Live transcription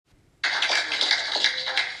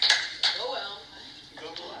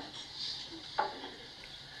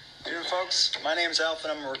folks. My name's Alf,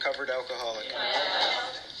 and I'm a recovered alcoholic.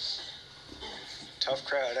 Tough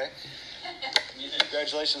crowd, eh?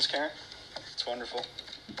 Congratulations, Karen. It's wonderful.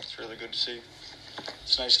 It's really good to see.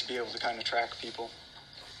 It's nice to be able to kind of track people,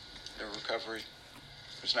 their recovery.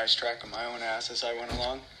 It was nice tracking my own ass as I went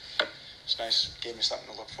along. It's nice, gave me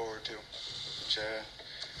something to look forward to. Which,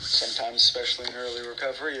 sometimes, especially in early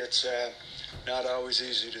recovery, it's not always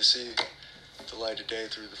easy to see the light of day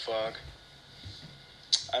through the fog.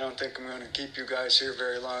 I don't think I'm going to keep you guys here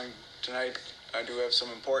very long tonight. I do have some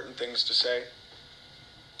important things to say,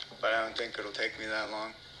 but I don't think it'll take me that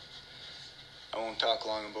long. I won't talk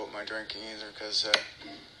long about my drinking either, because I'm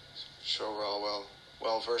sure we're all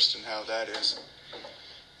well versed in how that is.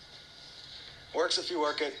 Works if you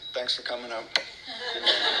work it. Thanks for coming up.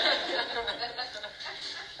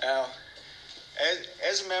 Now,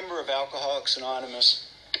 as a member of Alcoholics Anonymous,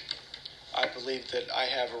 I believe that I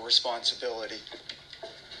have a responsibility.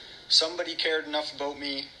 Somebody cared enough about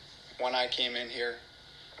me when I came in here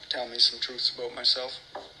to tell me some truths about myself.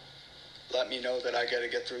 Let me know that I got to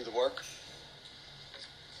get through the work.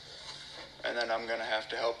 And then I'm going to have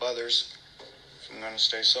to help others if I'm going to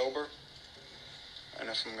stay sober and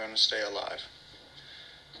if I'm going to stay alive.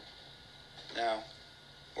 Now,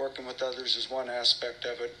 working with others is one aspect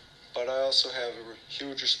of it, but I also have a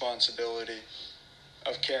huge responsibility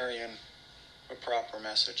of carrying a proper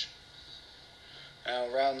message. Now,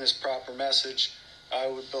 around this proper message, I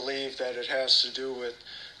would believe that it has to do with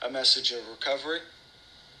a message of recovery,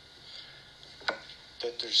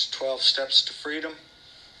 that there's 12 steps to freedom.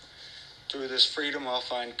 Through this freedom, I'll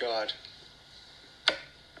find God.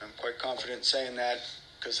 I'm quite confident saying that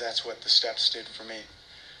because that's what the steps did for me.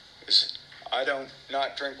 I don't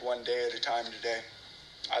not drink one day at a time today.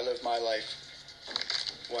 I live my life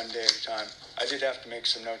one day at a time. I did have to make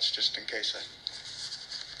some notes just in case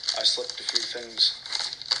I slipped a few things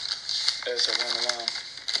as I went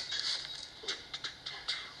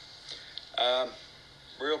along.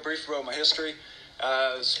 Real brief about my history.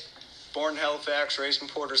 I was born in Halifax, raised in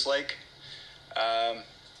Porters Lake.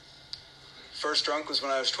 First drunk was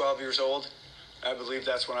when I was 12 years old. I believe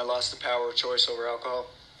that's when I lost the power of choice over alcohol.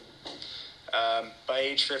 By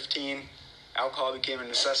age 15, alcohol became a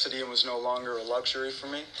necessity and was no longer a luxury for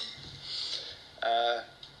me.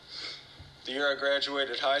 The year I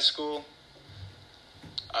graduated high school,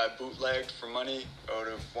 I bootlegged for money out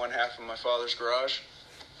of one half of my father's garage.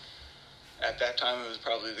 At that time, it was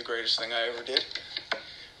probably the greatest thing I ever did.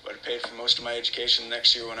 But it paid for most of my education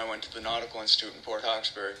next year when I went to the Nautical Institute in Port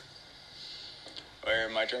Hawkesbury, where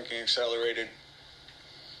my drinking accelerated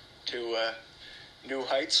to new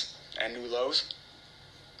heights and new lows,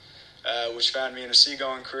 which found me in a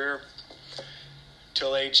seagoing career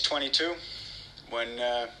till age 22, when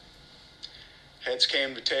heads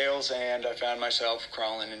came to tails and I found myself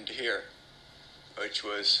crawling into here, which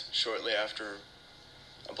was shortly after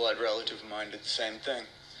a blood relative of mine did the same thing.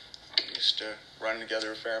 We used to run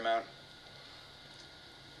together a fair amount.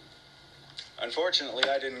 Unfortunately,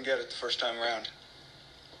 I didn't get it the first time around.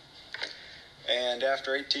 And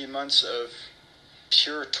after 18 months of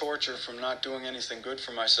pure torture from not doing anything good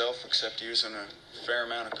for myself except using a fair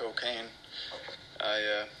amount of cocaine,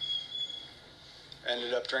 I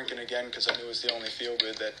ended up drinking again because I knew it was the only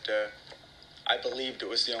feel-good that I believed it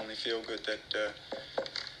was the only feel-good that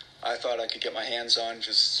I thought I could get my hands on.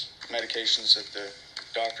 Just medications that the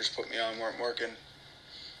doctors put me on weren't working.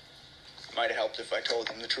 Might have helped if I told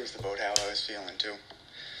them the truth about how I was feeling too.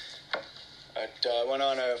 I went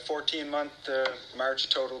on a 14-month march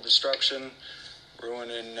of total destruction,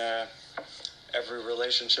 ruining every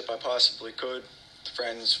relationship I possibly could,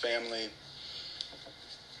 friends, family,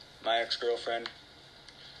 my ex-girlfriend.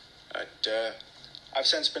 I've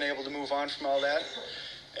since been able to move on from all that.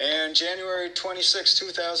 And January 26,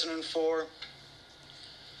 2004,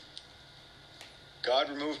 God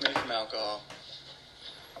removed me from alcohol.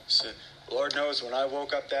 So, Lord knows when I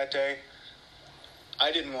woke up that day,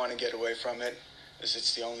 I didn't want to get away from it, as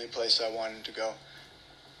it's the only place I wanted to go.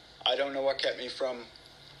 I don't know what kept me from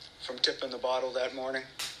tipping the bottle that morning,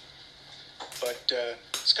 but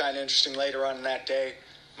it's kind of interesting. Later on in that day,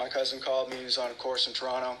 my cousin called me. He was on a course in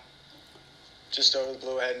Toronto. Just out of the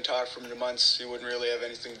blue, I hadn't talked for him in months. He wouldn't really have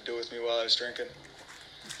anything to do with me while I was drinking.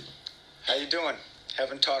 How you doing?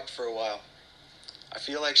 Haven't talked for a while. I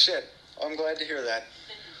feel like shit. Oh, I'm glad to hear that.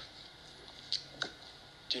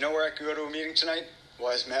 Do you know where I can go to a meeting tonight?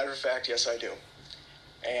 Well, as a matter of fact, yes, I do.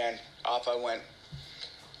 And off I went.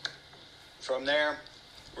 From there,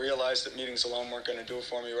 realized that meetings alone weren't going to do it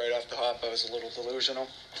for me right off the hop. I was a little delusional.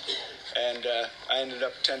 And I ended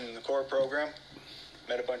up attending the core program.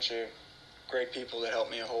 Met a bunch of great people that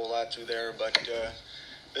helped me a whole lot through there, but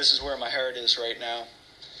this is where my heart is right now.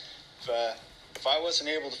 If I wasn't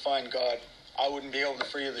able to find God, I wouldn't be able to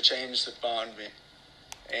free the chains that bound me.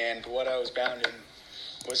 And what I was bound in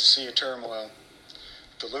was a sea of turmoil,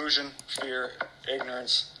 delusion, fear,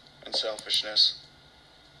 ignorance, and selfishness.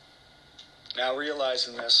 Now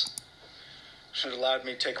realizing this should have allowed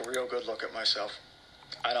me to take a real good look at myself,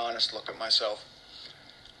 an honest look at myself.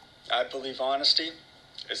 I believe honesty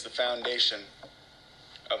is the foundation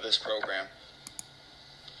of this program.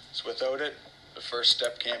 So without it, the first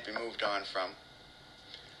step can't be moved on from.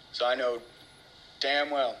 So I know damn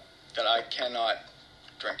well that I cannot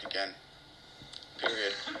drink again.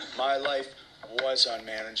 Period. My life was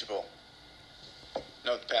unmanageable.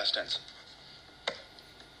 Note the past tense.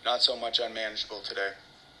 Not so much unmanageable today.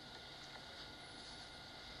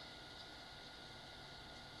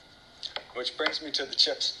 Which brings me to the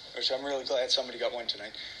chips, which I'm really glad somebody got one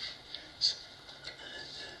tonight.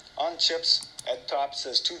 On chips, at the top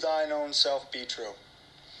says, "To thine own self be true."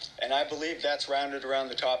 And I believe that's rounded around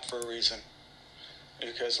the top for a reason.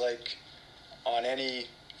 Because like on any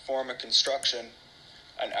form of construction,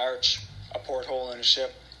 an arch, a porthole in a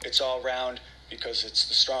ship, it's all round because it's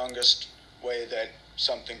the strongest way that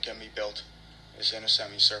something can be built is in a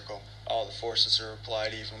semicircle. All the forces are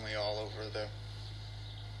applied evenly all over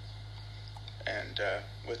and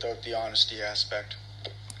without the honesty aspect,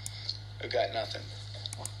 I got nothing.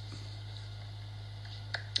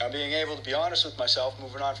 Now, being able to be honest with myself,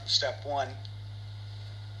 moving on from step one,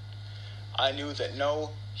 I knew that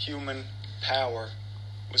no human power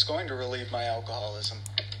was going to relieve my alcoholism,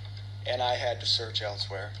 and I had to search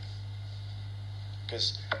elsewhere.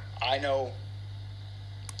 Because I know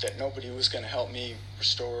that nobody was going to help me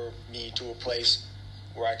restore me to a place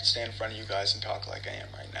where I could stand in front of you guys and talk like I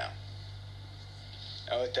am right now.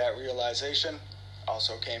 And with that realization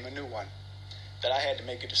also came a new one, that I had to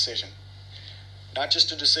make a decision. Not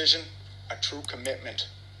just a decision, a true commitment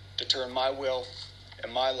to turn my will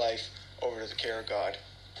and my life over to the care of God.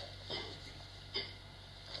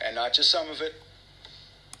 And not just some of it,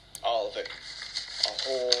 all of it. A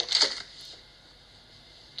whole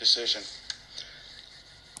decision.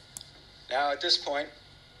 Now at this point,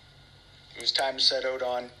 it was time to set out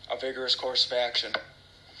on a vigorous course of action.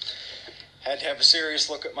 Had to have a serious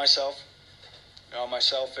look at myself. My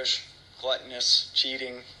selfish, gluttonous,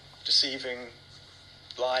 cheating, deceiving,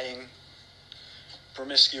 lying,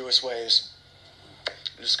 promiscuous ways,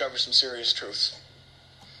 and discover some serious truths.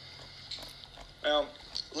 Now,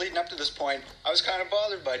 leading up to this point, I was kind of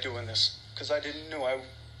bothered by doing this, because I didn't know I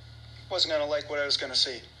wasn't going to like what I was going to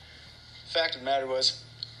see. The fact of the matter was,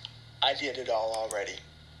 I did it all already.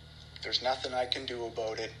 There's nothing I can do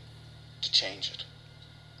about it to change it.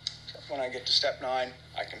 When I get to step 9,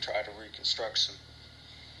 I can try to reconstruct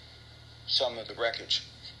some of the wreckage.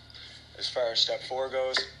 As far as step 4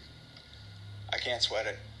 goes, I can't sweat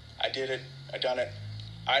it. I did it. I done it.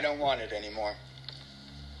 I don't want it anymore.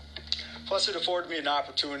 Plus, it afforded me an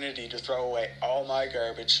opportunity to throw away all my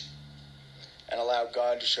garbage and allow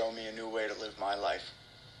God to show me a new way to live my life.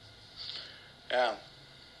 Now,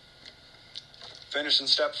 finishing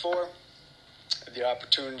step 4, I had the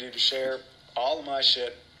opportunity to share all of my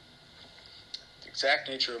shit, the exact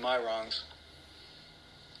nature of my wrongs,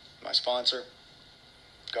 my sponsor,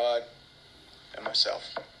 God, and myself.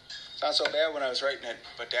 It's not so bad when I was writing it,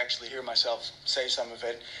 but to actually hear myself say some of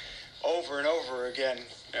it over and over again,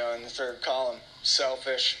 in the third column,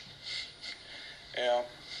 selfish,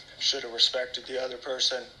 should have respected the other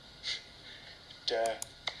person,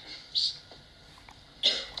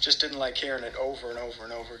 just didn't like hearing it over and over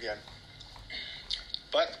and over again.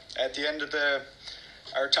 But at the end of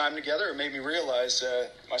our time together, it made me realize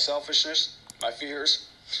my selfishness, my fears,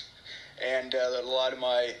 and that a lot of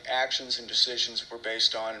my actions and decisions were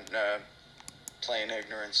based on plain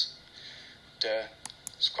ignorance.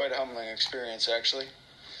 It's quite a humbling experience, actually.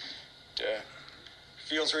 It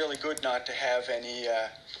feels really good not to have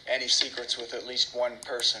any secrets with at least one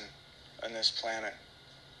person on this planet.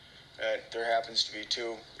 There happens to be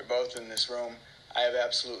 2. They're both in this room. I have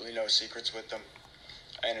absolutely no secrets with them,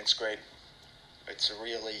 and it's great. It's a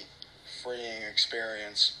really freeing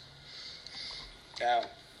experience. Now,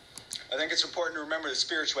 I think it's important to remember that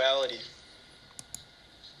spirituality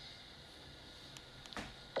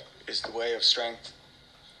is the way of strength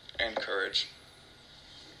and courage.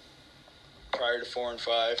 Prior to 4 and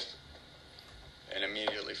 5, and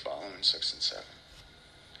immediately following 6 and 7.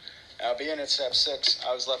 Now, being at step 6,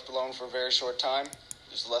 I was left alone for a very short time.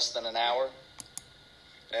 It was less than an hour.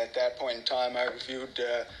 And at that point in time, I reviewed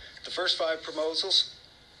the first 5 proposals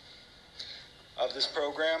of this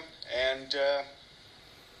program and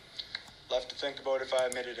left to think about if I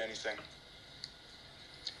omitted anything.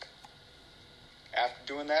 After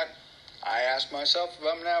doing that, I asked myself if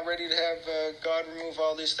I'm now ready to have God remove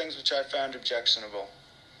all these things which I found objectionable.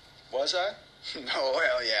 Was I? No,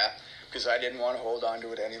 well, yeah, because I didn't want to hold on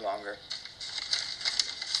to it any longer.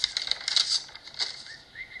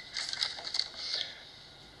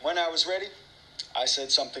 When I was ready, I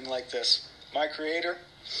said something like this: My Creator,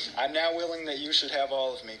 I'm now willing that you should have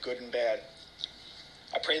all of me, good and bad.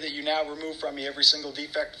 I pray that you now remove from me every single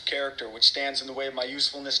defect of character which stands in the way of my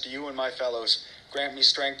usefulness to you and my fellows. Grant me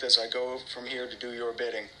strength as I go from here to do your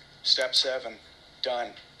bidding. Step 7, done.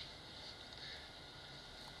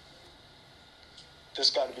 This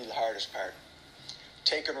got to be the hardest part.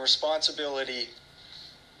 Taking responsibility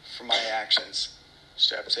for my actions.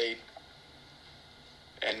 Steps 8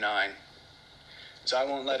 and 9. As I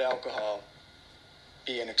won't let alcohol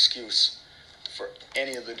be an excuse for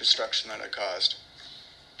any of the destruction that I caused.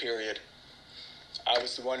 Period. I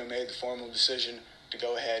was the one who made the formal decision to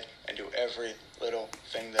go ahead and do every little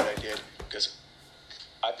thing that I did because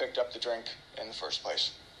I picked up the drink in the first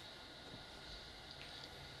place.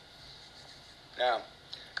 Now,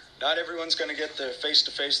 not everyone's going to get the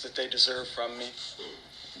face-to-face that they deserve from me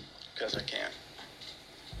because I can't.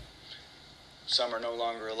 Some are no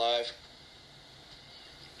longer alive.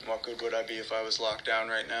 What good would I be if I was locked down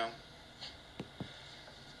right now?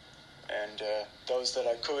 And those that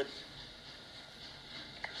I could,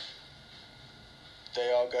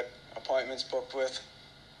 they all got appointments booked with,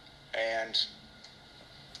 and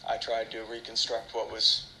I tried to reconstruct what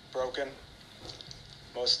was broken.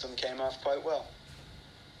 Most of them came off quite well.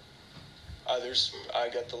 Others, I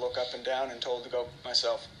got to look up and down and told to go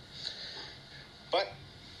myself. But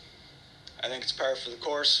I think it's par for the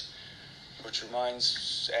course, which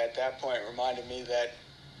at that point reminded me that,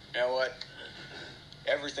 you know what,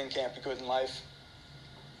 everything can't be good in life.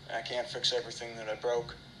 I can't fix everything that I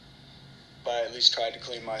broke, but I at least tried to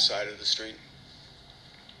clean my side of the street.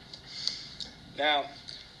 Now,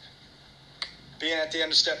 being at the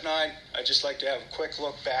end of step 9, I'd just like to have a quick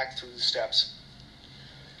look back through the steps.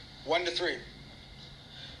 1 to 3.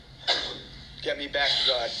 Get me back to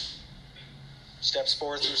God. Steps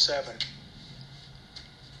 4 through 7.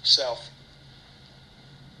 Self.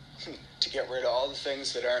 To get rid of all the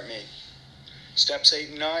things that aren't me. Steps 8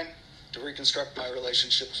 and 9. To reconstruct my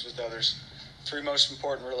relationships with others. 3 most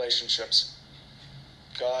important relationships: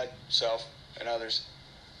 God, self, and others.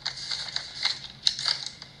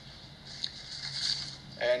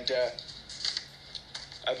 And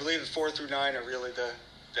I believe the 4 through 9 are really the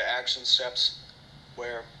action steps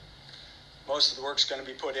where most of the work's going to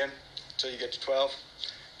be put in until you get to 12.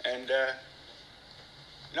 And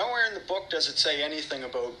nowhere in the book does it say anything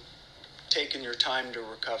about taking your time to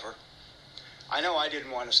recover. I know I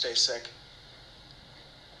didn't want to stay sick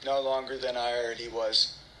no longer than I already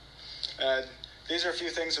was. These are a few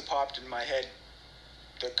things that popped in my head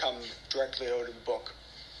that come directly out of the book.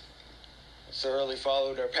 Thoroughly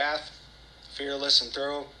followed our path, fearless and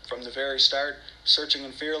thorough from the very start, searching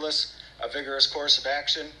and fearless, a vigorous course of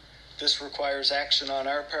action. This requires action on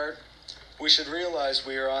our part. We should realize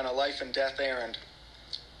we are on a life and death errand.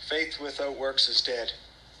 Faith without works is dead.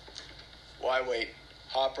 Why wait?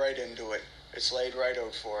 Hop right into it. It's laid right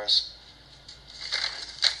out for us.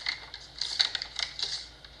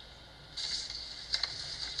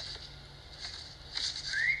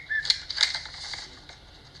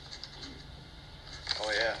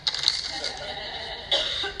 Oh yeah.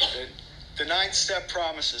 The 9th step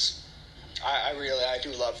promises. I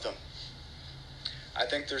do love them. I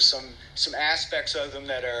think there's some aspects of them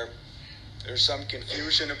that there's some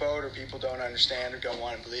confusion about, or people don't understand or don't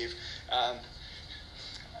want to believe.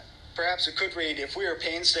 Perhaps it could read, if we are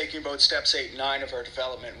painstaking about steps 8 and 9 of our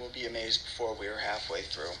development, we'll be amazed before we are halfway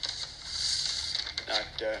through.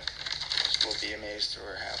 We'll be amazed through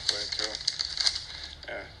or halfway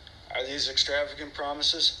through. Are these extravagant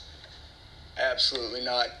promises? Absolutely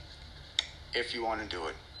not, if you want to do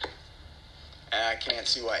it. And I can't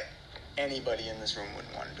see why anybody in this room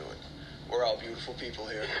wouldn't want to do it. We're all beautiful people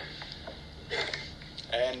here.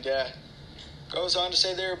 And goes on to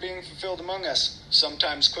say they are being fulfilled among us,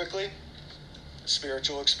 sometimes quickly, a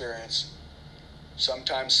spiritual experience,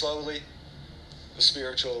 sometimes slowly, a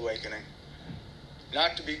spiritual awakening.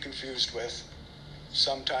 Not to be confused with,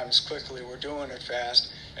 sometimes quickly we're doing it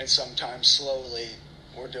fast, and sometimes slowly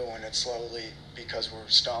we're doing it slowly because we're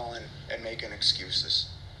stalling and making excuses.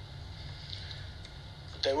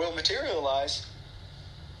 They will materialize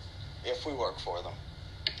if we work for them.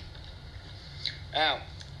 Now,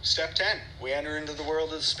 step 10, we enter into the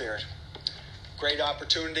world of the Spirit. Great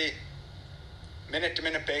opportunity,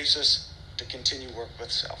 minute-to-minute basis, to continue work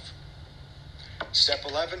with self. Step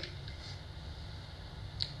 11,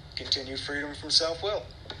 Continued freedom from self-will.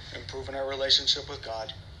 Improving our relationship with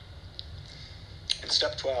God. And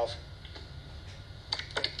step 12.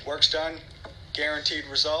 Work's done. Guaranteed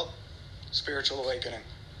result. Spiritual awakening.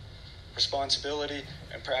 Responsibility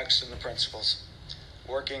and practicing the principles.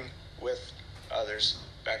 Working with others.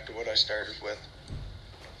 Back to what I started with.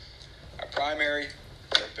 Our primary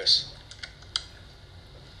purpose.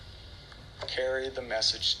 Carry the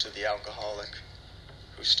message to the alcoholic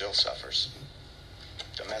who still suffers.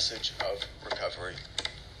 The message of recovery.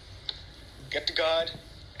 Get to God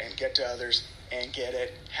and get to others and get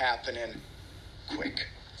it happening quick.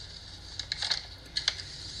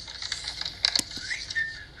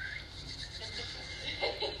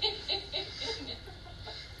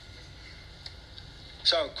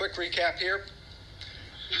 So, quick recap here.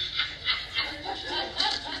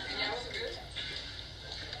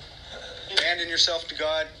 Abandon yourself to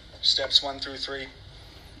God, steps 1 through 3.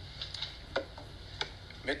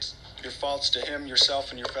 Admit your faults to Him, yourself,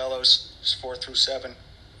 and your fellows, 4 through 7.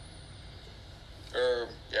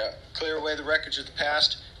 Clear away the wreckage of the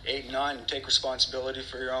past, 8 and 9, and take responsibility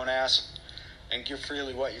for your own ass. And give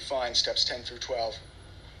freely what you find, steps 10 through 12.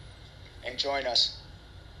 And join us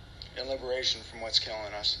in liberation from what's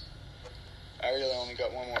killing us. I really only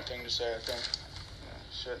got one more thing to say, I think.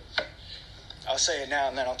 Shit. I'll say it now,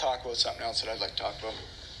 and then I'll talk about something else that I'd like to talk about.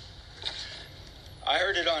 I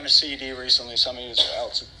heard it on a CD recently. Some of you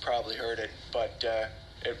else have probably heard it, but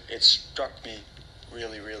it struck me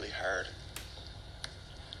really, really hard.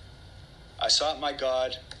 I sought my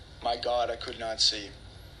God I could not see.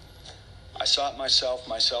 I sought myself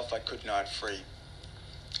I could not free.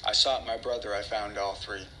 I sought my brother, I found all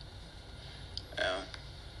three. I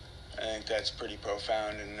think that's pretty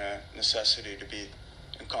profound and necessity to be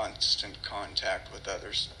in constant contact with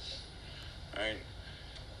others. Right?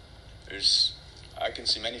 I can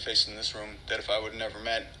see many faces in this room that if I would have never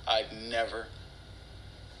met, I'd never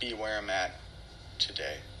be where I'm at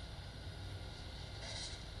today.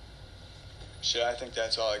 So I think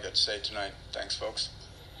that's all I got to say tonight. Thanks, folks.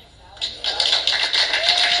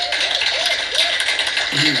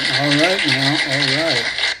 All right.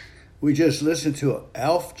 We just listened to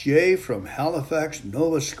Alf J. from Halifax,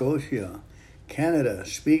 Nova Scotia, Canada,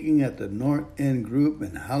 speaking at the North End Group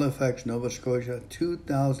in Halifax, Nova Scotia,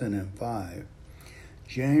 2005.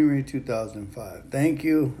 January 2005. Thank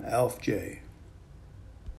you, Alf J.